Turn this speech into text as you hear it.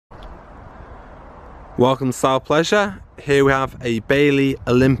Welcome to Style Pleasure. Here we have a Bailey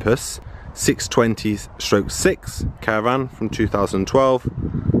Olympus 620/6 caravan from 2012.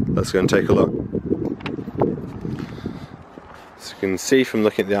 Let's go and take a look. So you can see from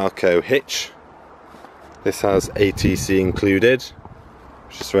looking at the Alco hitch, this has ATC included,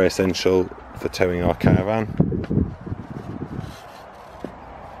 which is very essential for towing our caravan.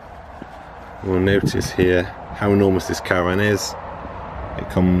 We'll notice here how enormous this caravan is.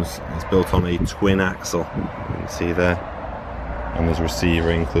 It's built on a twin axle, you can see there, and there's a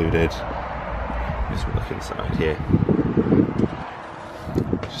receiver included. Just look inside here.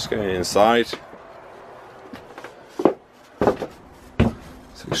 Just going inside.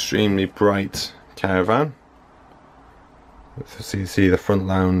 It's an extremely bright caravan. So you see the front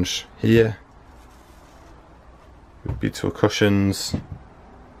lounge here, with beautiful cushions,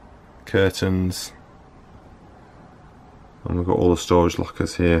 curtains. And we've got all the storage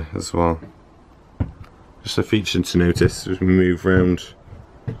lockers here as well. Just a feature to notice as we move round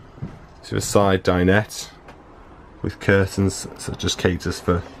to a side dinette with curtains, so it just caters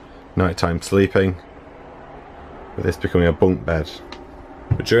for nighttime sleeping, with this becoming a bunk bed.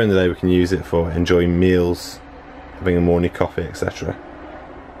 But during the day we can use it for enjoying meals, having a morning coffee, etc.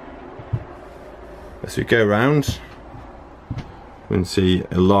 As we go around, we can see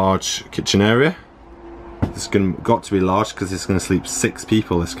a large kitchen area. It's got to be large because it's going to sleep 6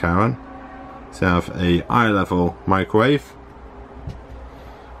 people, this caravan. So you have a eye level microwave,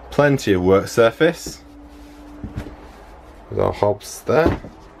 plenty of work surface with our hobs there,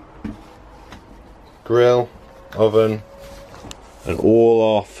 grill, oven, and all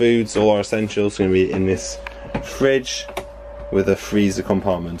our foods, all our essentials are going to be in this fridge with a freezer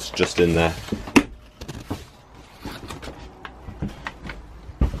compartment just in there.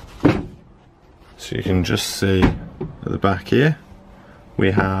 So you can just see at the back here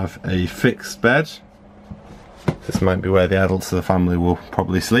we have a fixed bed. This might be where the adults of the family will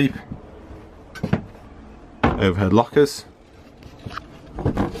probably sleep. Overhead lockers.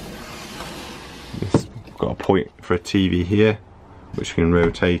 It's got a point for a TV here, which you can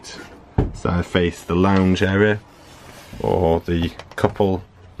rotate so I face the lounge area, or the couple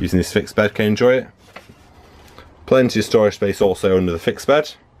using this fixed bed can enjoy it. Plenty of storage space also under the fixed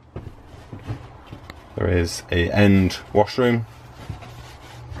bed. There is an end washroom,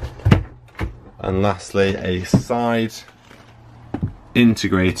 and lastly a side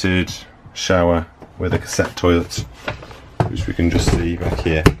integrated shower with a cassette toilet, which we can just see back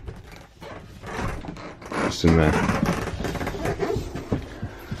here, just in there.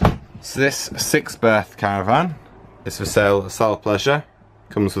 So this 6-berth caravan is for sale at Style Pleasure.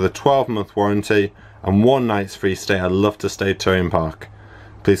 Comes with a 12-month warranty and 1 night's free stay. I'd love to stay at Towing Park.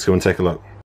 Please come and take a look.